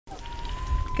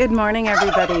Good morning,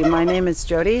 everybody. My name is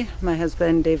Jody. My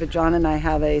husband David John and I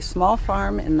have a small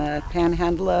farm in the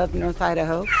panhandle of North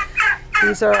Idaho.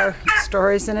 These are our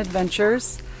stories and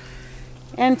adventures.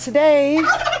 And today,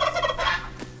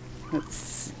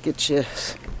 let's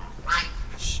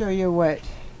show you what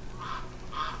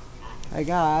I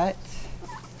got.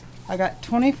 I got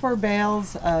 24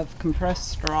 bales of compressed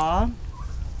straw.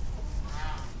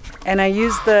 And I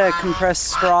use the compressed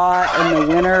straw in the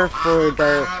winter for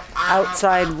the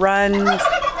outside runs.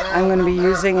 I'm going to be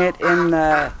using it in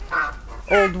the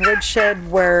old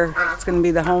woodshed where it's going to be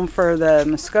the home for the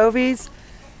Muscovies.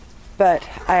 But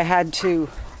I had to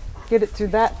get it through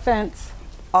that fence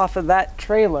off of that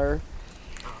trailer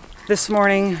this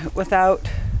morning without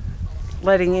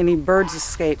letting any birds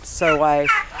escape. So I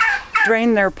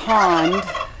drained their pond.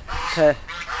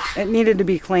 It needed to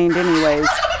be cleaned anyways.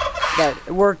 But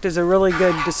it worked as a really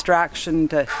good distraction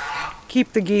to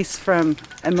keep the geese from,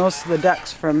 and most of the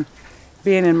ducks from,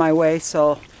 being in my way.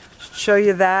 So I'll show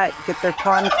you that, get their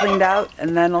pond cleaned out,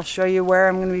 and then I'll show you where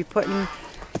I'm going to be putting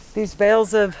these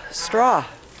bales of straw.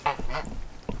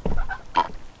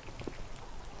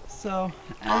 So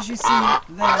as you see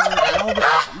there, all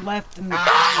that's left in the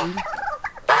pond,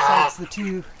 besides the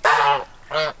two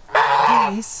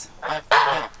geese,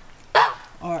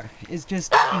 is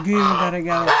just goo that I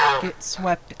gotta get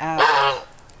swept out.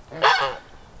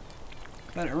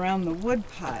 But around the wood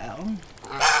pile,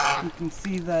 you can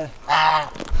see the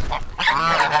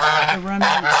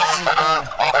remnants of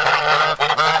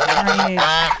the drainage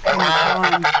in the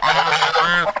pond.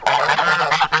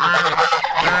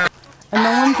 And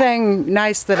the one thing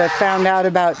nice that I found out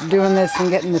about doing this and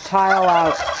getting the tile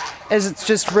out is it's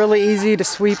just really easy to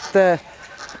sweep the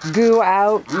goo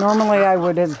out. Normally I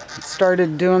would have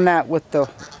started doing that with the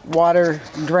water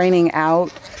draining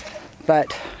out,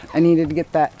 but I needed to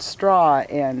get that straw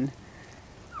in,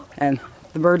 and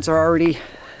the birds are already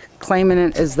claiming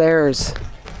it as theirs.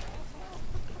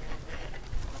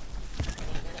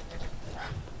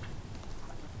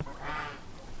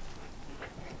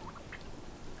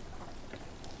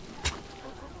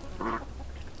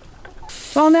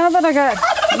 Well, now that I got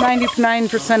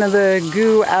 99% of the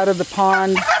goo out of the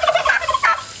pond,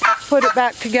 put it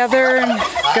back together, and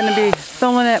going to be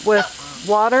filling it with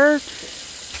water.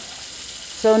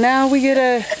 So now we get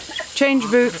to change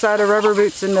boots out of rubber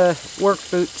boots into work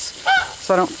boots,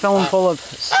 so I don't fill them full of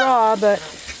straw, but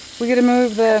we get to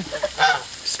move the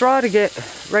straw to get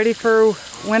ready for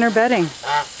winter bedding.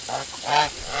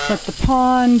 But the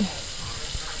pond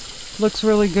looks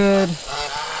really good.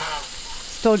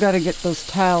 Still got to get those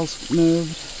tiles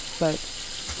moved, but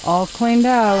all cleaned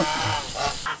out.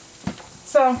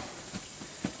 So,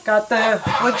 got the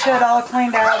woodshed all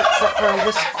cleaned out except for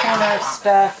this corner of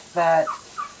stuff that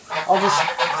I'll just,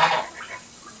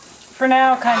 for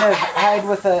now, kind of hide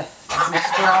with some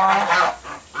straw.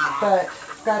 But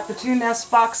got the two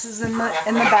nest boxes in the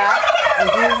back. I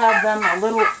do have them a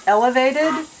little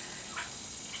elevated.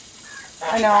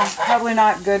 I know, probably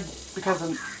not good because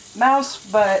of mouse,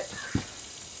 but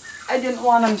I didn't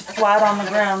want them flat on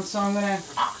the ground, so I'm going to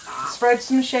spread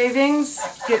some shavings,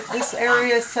 get this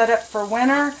area set up for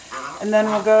winter, and then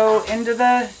we'll go into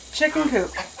the chicken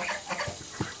coop.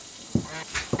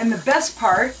 And the best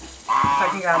part, if I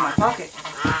can get out of my pocket,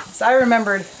 is I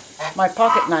remembered my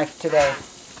pocket knife today.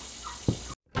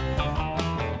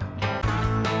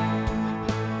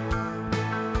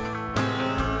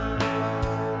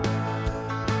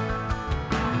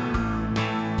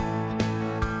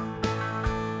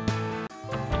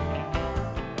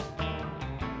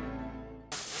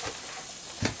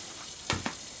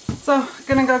 So,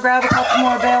 gonna go grab a couple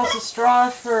more bales of straw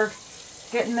for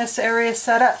getting this area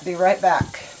set up. Be right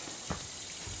back.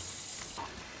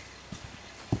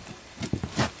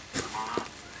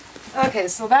 Okay,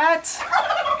 so that's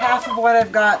half of what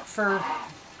I've got for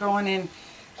going in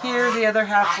here. The other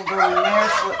half will go in there.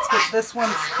 So let's get this one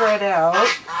spread out.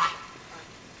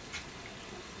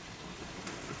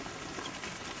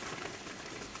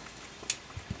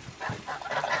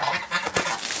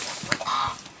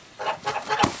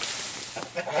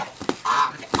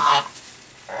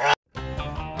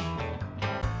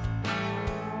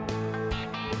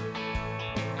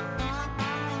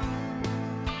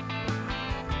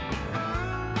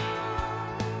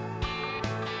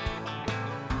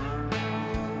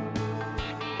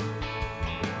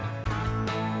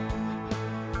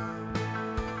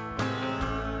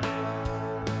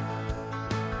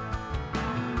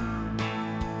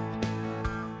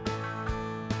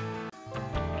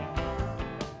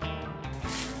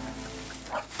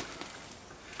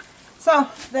 So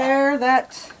there,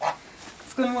 that's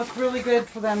going to look really good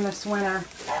for them this winter.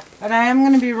 And I am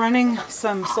going to be running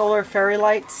some solar fairy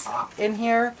lights in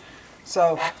here,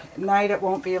 so at night it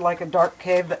won't be like a dark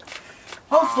cave that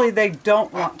hopefully they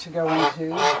don't want to go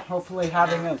into. Hopefully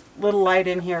having a little light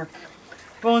in here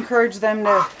will encourage them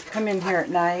to come in here at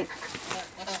night.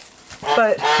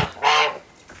 But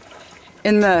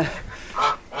in the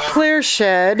clear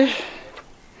shed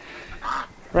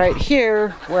right here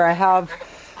where I have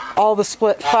all the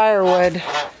split firewood,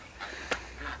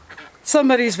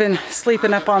 somebody's been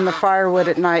sleeping up on the firewood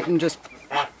at night and just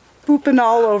pooping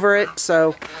all over it,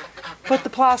 so put the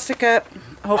plastic up,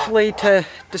 hopefully to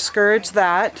discourage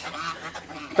that.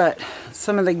 But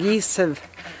some of the geese have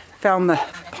found the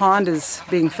pond is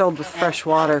being filled with fresh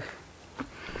water.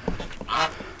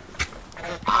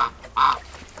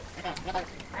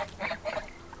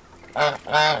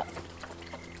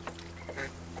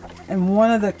 And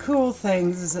one of the cool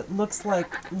things is it looks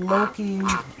like Loki,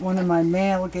 one of my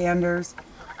male ganders,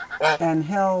 and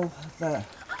Hill, the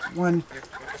one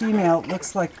female, it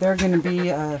looks like they're going to be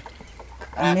a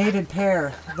mated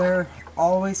pair. They're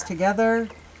always together,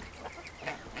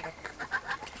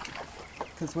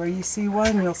 because where you see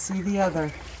one, you'll see the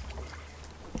other.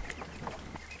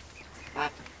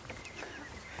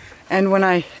 And when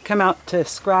I come out to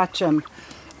scratch them,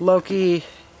 Loki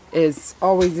is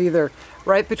always either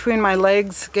right between my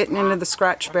legs getting into the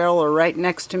scratch barrel or right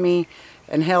next to me,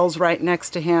 and Hell's right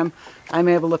next to him. I'm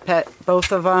able to pet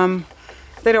both of them.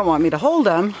 They don't want me to hold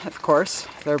them, of course,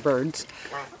 they're birds,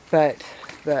 but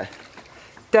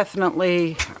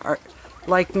definitely are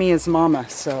like me as mama,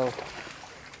 so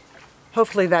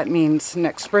hopefully that means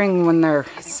next spring when they're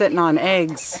sitting on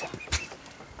eggs,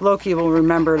 Loki will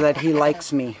remember that he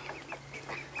likes me.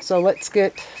 So let's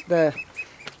get the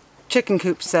chicken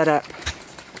coop set up.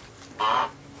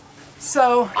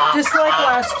 So just like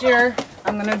last year,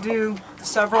 I'm going to do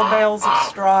several bales of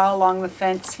straw along the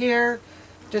fence here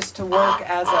just to work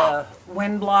as a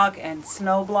wind block and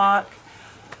snow block.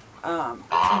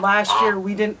 Last year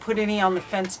we didn't put any on the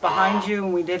fence behind you,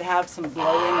 and we did have some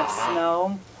blowing of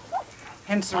snow.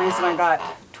 Hence the reason I got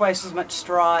twice as much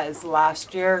straw as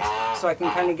last year, so I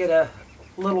can kind of get a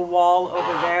little wall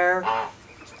over there.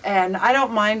 And I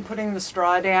don't mind putting the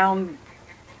straw down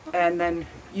and then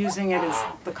using it as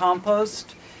the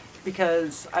compost,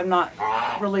 because I'm not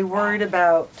really worried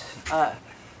about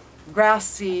grass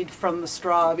seed from the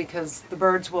straw, because the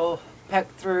birds will peck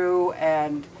through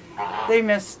and they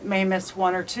may miss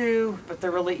one or two, but they're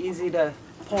really easy to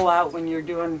pull out when you're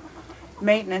doing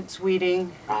maintenance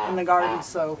weeding in the garden.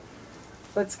 So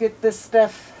let's get this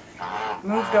stuff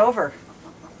moved over.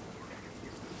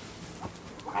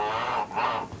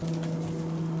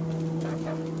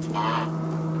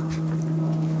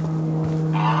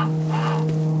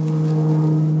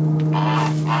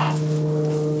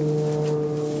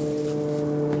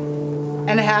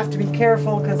 And I have to be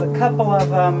careful because a couple of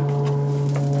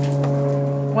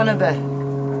one of the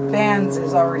bands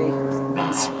has already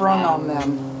been sprung on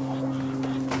them.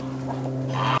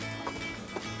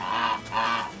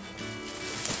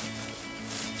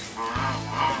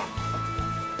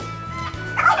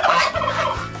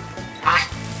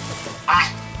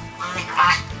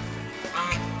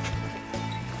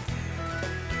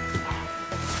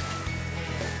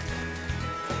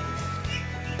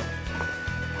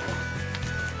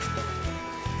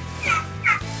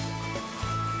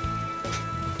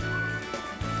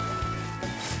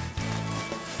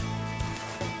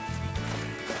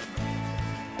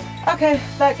 Okay,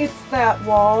 that gets that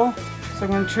wall. So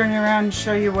I'm going to turn you around and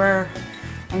show you where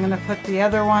I'm going to put the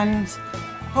other ones.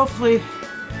 Hopefully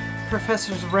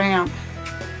Professor's ramp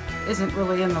isn't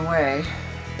really in the way.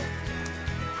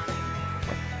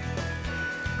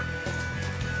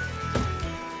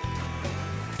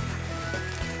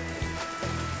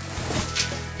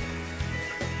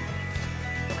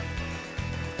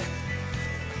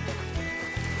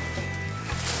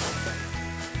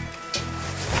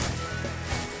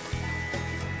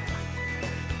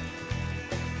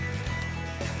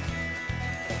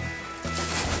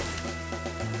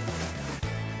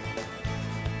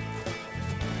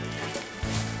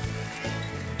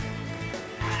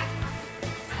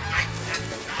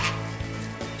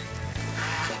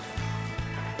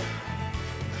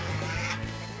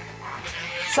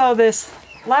 So this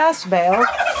last bale,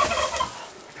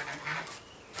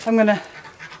 I'm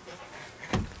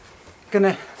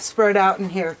gonna spread out in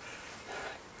here.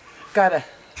 Got a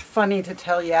funny to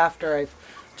tell you after. I've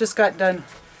just got done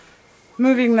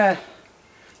moving the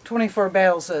 24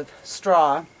 bales of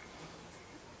straw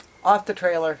off the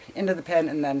trailer into the pen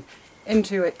and then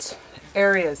into its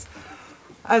areas.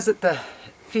 I was at the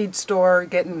feed store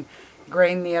getting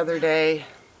grain the other day,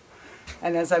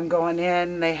 And as I'm going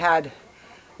in, they had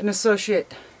an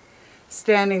associate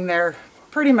standing there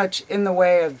pretty much in the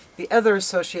way of the other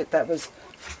associate that was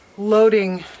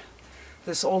loading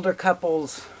this older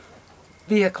couple's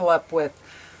vehicle up with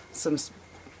some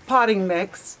potting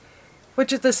mix,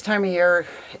 which at this time of year,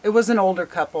 it was an older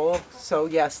couple, so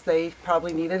yes, they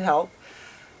probably needed help.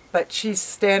 But she's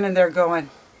standing there going,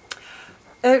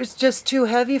 it was just too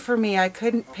heavy for me, I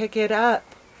couldn't pick it up.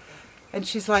 And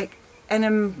she's like, and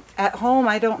I'm at home,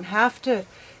 I don't have to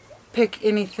pick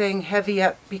anything heavy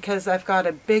up because I've got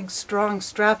a big, strong,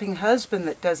 strapping husband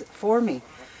that does it for me.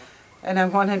 And I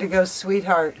wanted to go,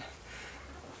 sweetheart,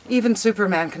 even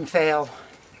Superman can fail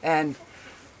and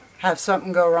have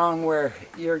something go wrong where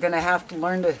you're going to have to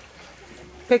learn to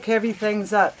pick heavy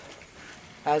things up,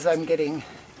 as I'm getting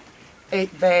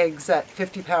 8 bags at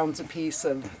 50 pounds a piece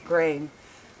of grain.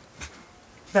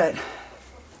 But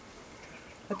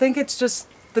I think it's just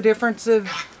the difference of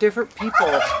different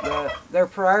people, their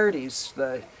priorities.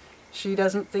 She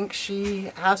doesn't think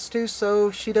she has to,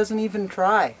 so she doesn't even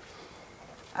try.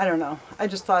 I don't know. I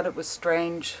just thought it was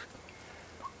strange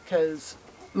because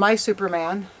my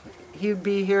Superman, he'd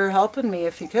be here helping me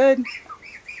if he could.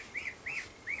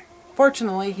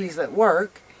 Fortunately, he's at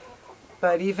work,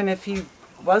 but even if he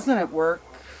wasn't at work,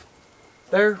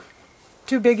 they're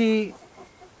too big,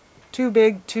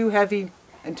 too heavy,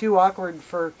 and too awkward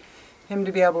for him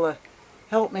to be able to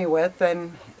help me with.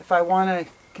 And if I want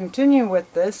to continue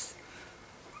with this,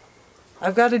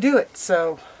 I've got to do it.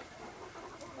 So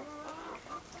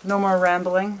no more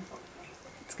rambling.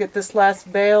 Let's get this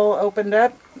last bale opened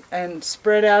up and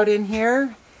spread out in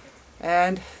here,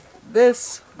 and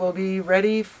this will be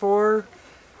ready for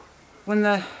when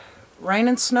the rain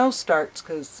and snow starts,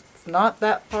 because it's not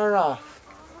that far off.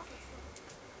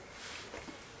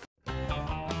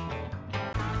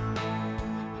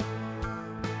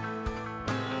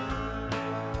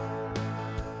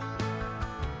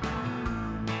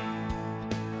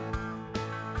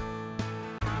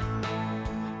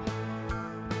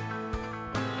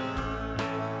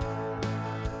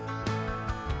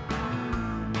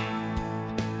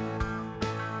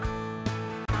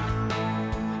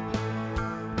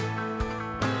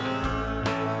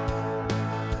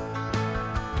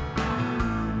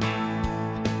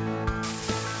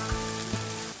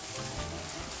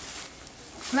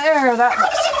 There, that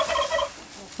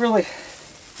looks really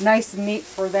nice and neat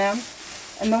for them.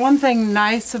 And the one thing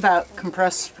nice about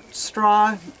compressed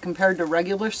straw compared to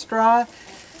regular straw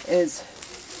is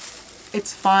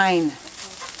it's fine.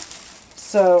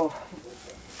 So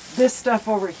this stuff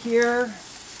over here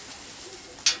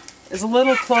is a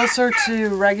little closer to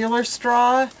regular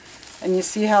straw, and you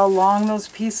see how long those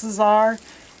pieces are.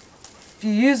 If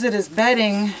you use it as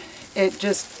bedding, it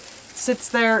just sits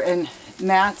there and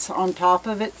mats on top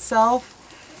of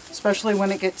itself, especially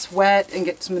when it gets wet and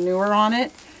gets manure on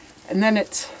it, and then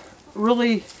it's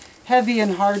really heavy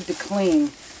and hard to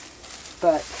clean.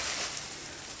 But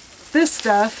this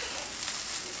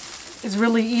stuff is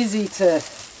really easy to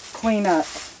clean up.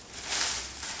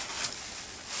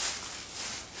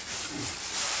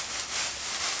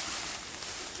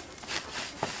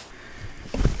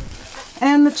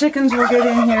 And the chickens will get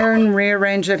in here and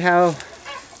rearrange it how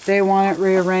they want it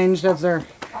rearranged as they're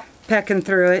pecking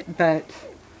through it. But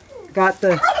got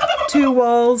the 2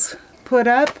 walls put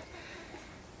up.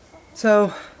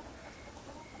 So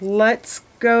let's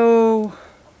go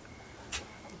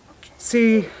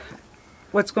see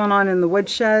what's going on in the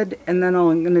woodshed, and then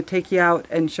I'm going to take you out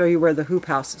and show you where the hoop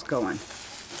house is going.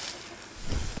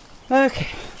 Okay,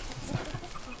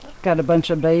 got a bunch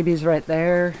of babies right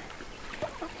there.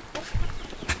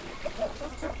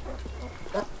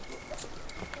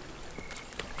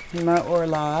 My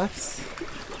Orloffs.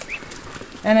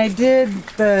 And I did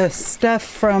the stuff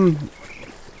from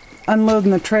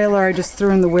unloading the trailer. I just threw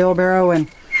in the wheelbarrow and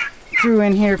threw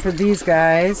in here for these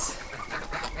guys.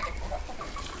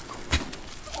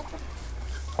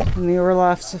 And the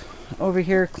Orloffs over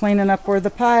here cleaning up where the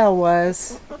pile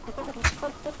was.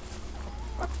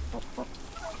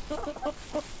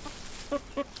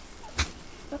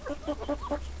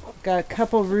 Got a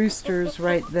couple roosters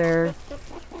right there.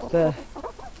 The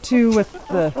 2 with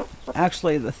the,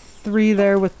 actually the 3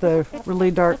 there with the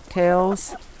really dark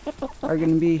tails are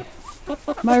going to be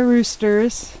my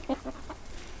roosters.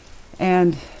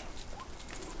 And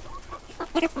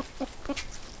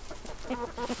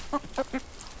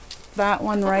that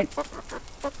one right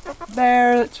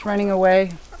there that's running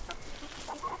away,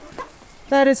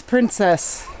 that is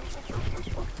Princess.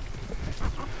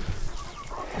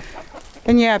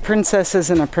 And yeah, Princess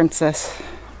isn't a princess.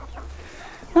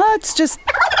 It's just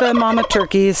the mama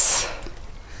turkeys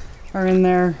are in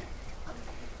there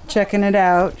checking it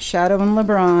out. Shadow and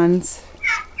LeBron's.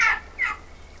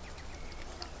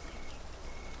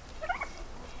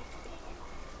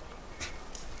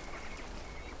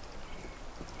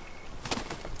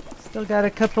 Still got a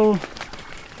couple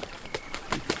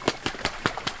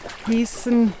geese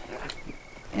in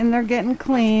there getting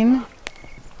clean.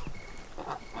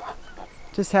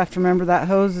 Just have to remember that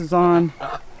hose is on.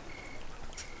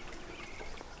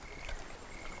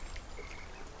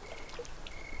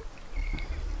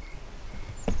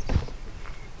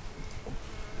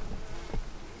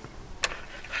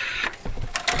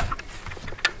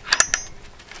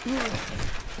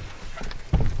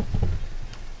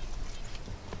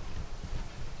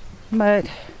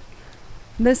 But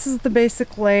this is the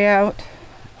basic layout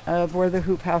of where the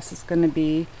hoop house is going to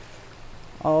be.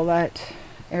 All that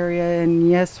area, and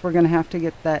yes, we're going to have to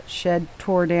get that shed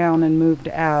tore down and moved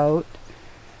out.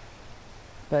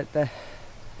 But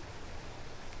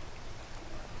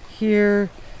here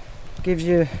gives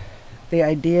you the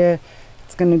idea.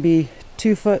 It's going to be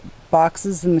 2-foot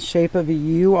boxes in the shape of a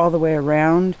U all the way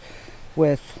around,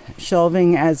 with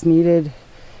shelving as needed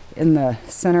in the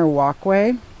center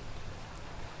walkway.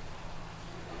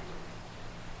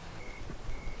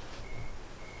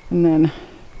 And then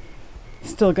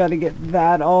still got to get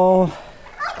that all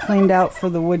cleaned out for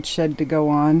the woodshed to go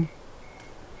on.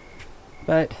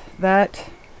 But that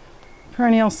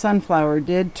perennial sunflower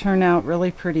did turn out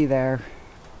really pretty there.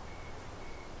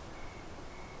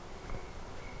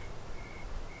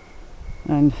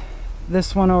 And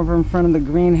this one over in front of the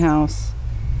greenhouse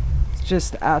is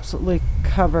just absolutely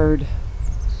covered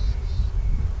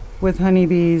with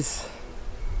honeybees.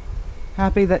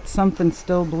 Happy that something's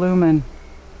still blooming.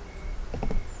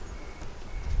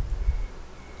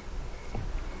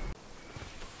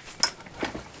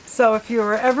 So if you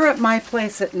were ever at my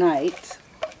place at night,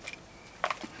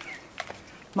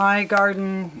 my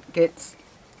garden gets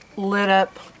lit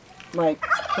up like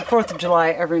the 4th of July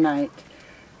every night.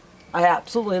 I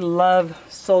absolutely love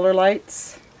solar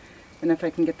lights, and if I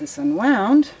can get this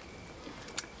unwound.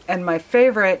 And my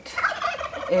favorite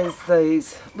is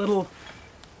these little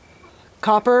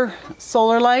copper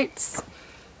solar lights.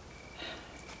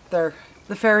 They're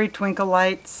the fairy twinkle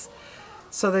lights.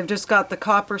 So they've just got the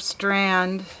copper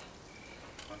strand,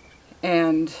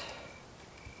 and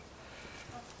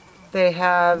they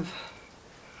have,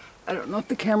 I don't know if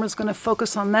the camera's going to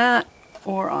focus on that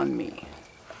or on me.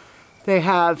 They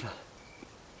have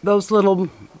those little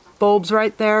bulbs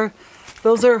right there.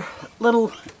 Those are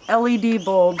little LED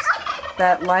bulbs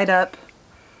that light up.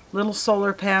 Little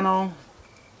solar panel,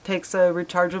 takes a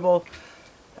rechargeable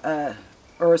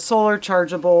or a solar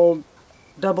chargeable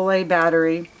AA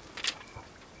battery.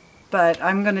 But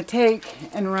I'm going to take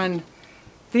and run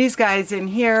these guys in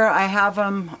here. I have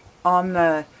them on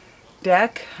the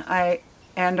deck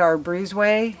and our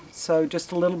breezeway, so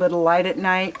just a little bit of light at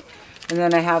night. And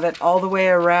then I have it all the way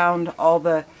around all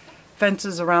the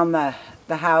fences around the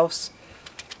house.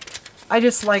 I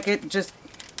just like it. Just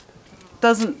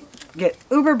doesn't get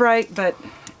uber bright, but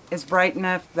is bright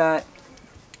enough that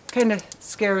kind of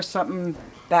scares something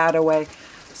bad away.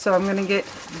 So I'm going to get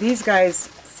these guys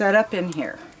set up in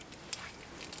here.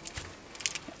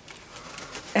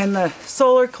 And the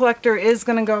solar collector is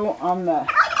going to go on the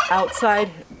outside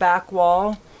back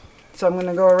wall. So I'm going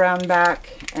to go around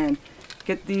back and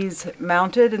get these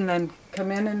mounted and then come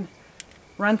in and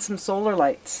run some solar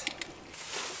lights.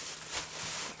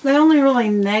 The only really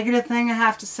negative thing I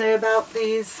have to say about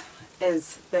these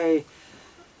is they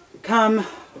come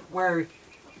where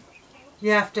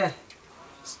you have to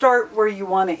start where you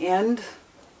want to end.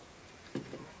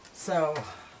 So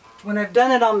when I've done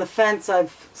it on the fence,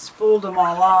 I've spooled them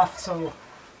all off so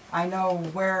I know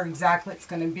where exactly it's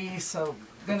going to be. So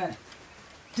I'm going to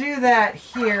do that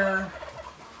here.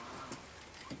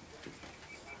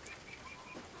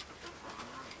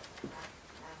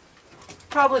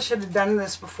 Probably should have done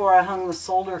this before I hung the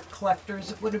solar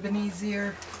collectors. It would have been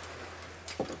easier.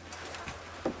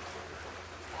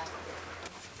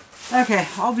 Okay,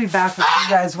 I'll be back with you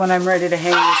guys when I'm ready to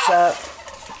hang this up.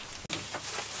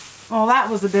 Well, that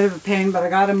was a bit of a pain, but I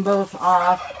got them both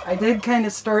off. I did kind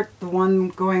of start the one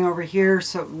going over here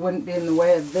so it wouldn't be in the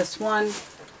way of this one.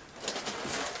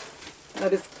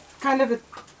 But it's kind of a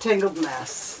tangled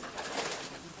mess.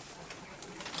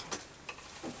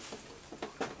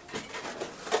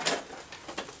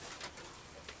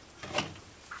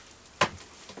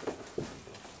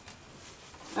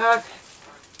 Okay.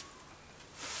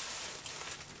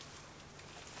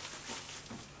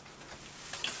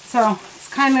 So it's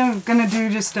kind of going to do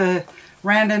just a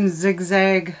random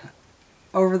zigzag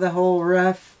over the whole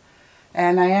roof,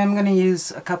 and I am going to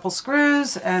use a couple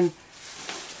screws and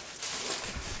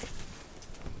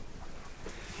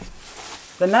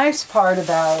The nice part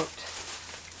about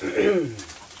the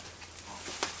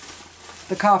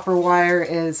copper wire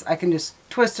is I can just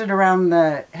twist it around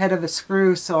the head of a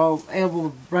screw, so I'll be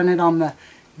able to run it on the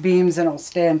beams and it'll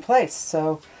stay in place.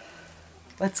 So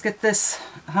let's get this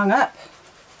hung up.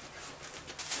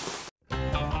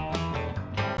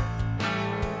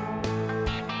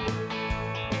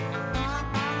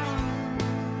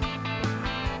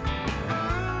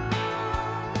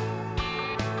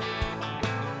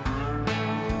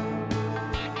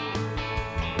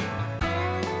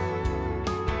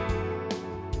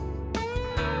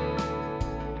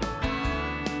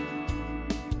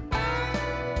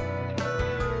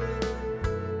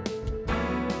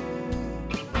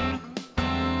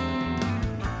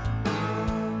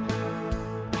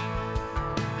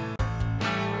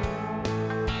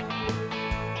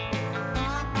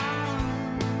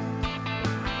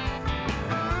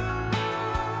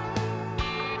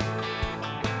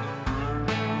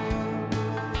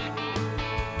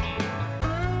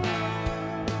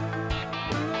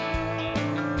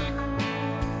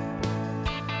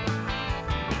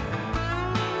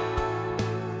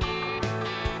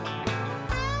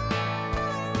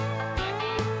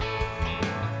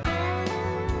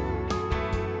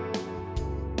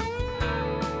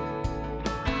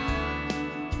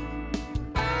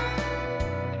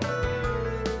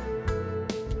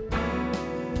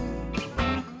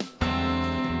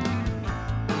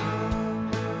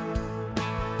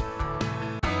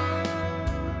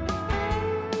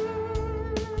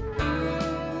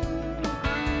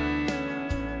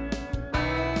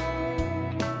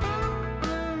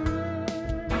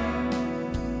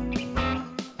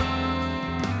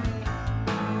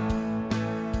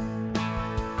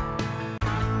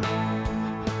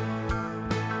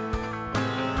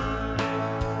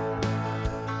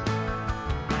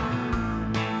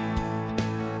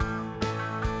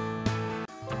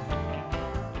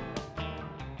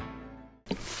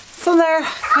 So there,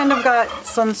 kind of got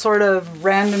some sort of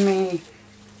randomly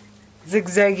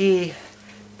zigzaggy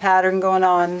pattern going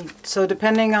on. So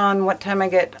depending on what time I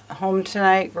get home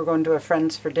tonight, we're going to a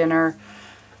friend's for dinner.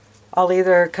 I'll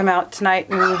either come out tonight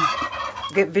and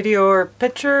get video or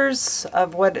pictures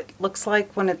of what it looks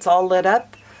like when it's all lit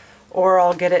up, or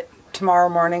I'll get it tomorrow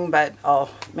morning, but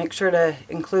I'll make sure to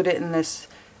include it in this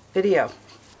video.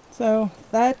 So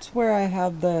that's where I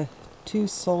have the 2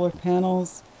 solar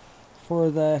panels for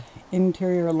the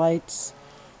interior lights.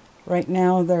 Right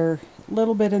now they're a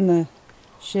little bit in the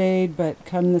shade, but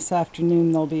come this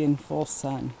afternoon they'll be in full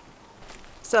sun.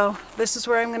 So this is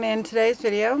where I'm going to end today's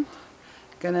video.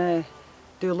 Gonna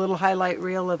do a little highlight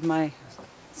reel of my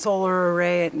solar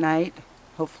array at night.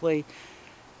 Hopefully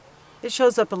it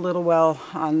shows up a little well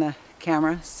on the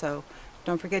camera, so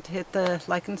don't forget to hit the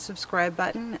like and subscribe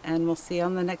button, and we'll see you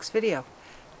on the next video.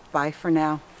 Bye for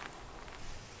now.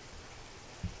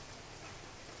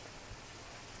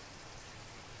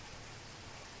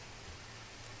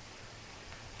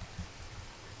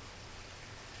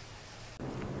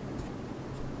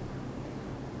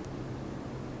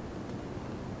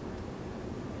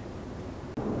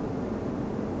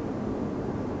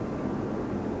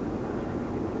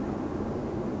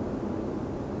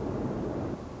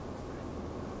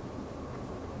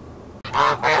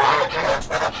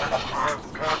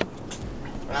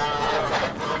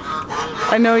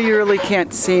 I know you really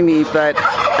can't see me, but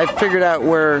I figured out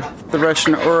where the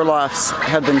Russian Orlovs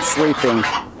have been sleeping.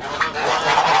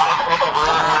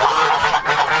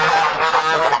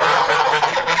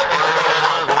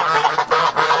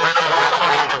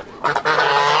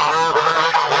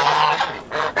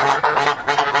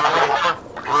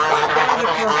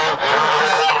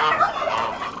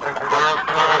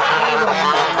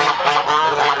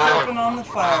 On the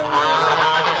fire.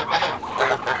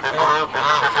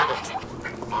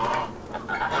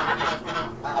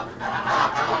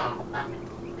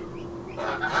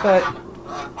 But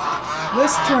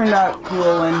this turned out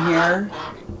cool in here.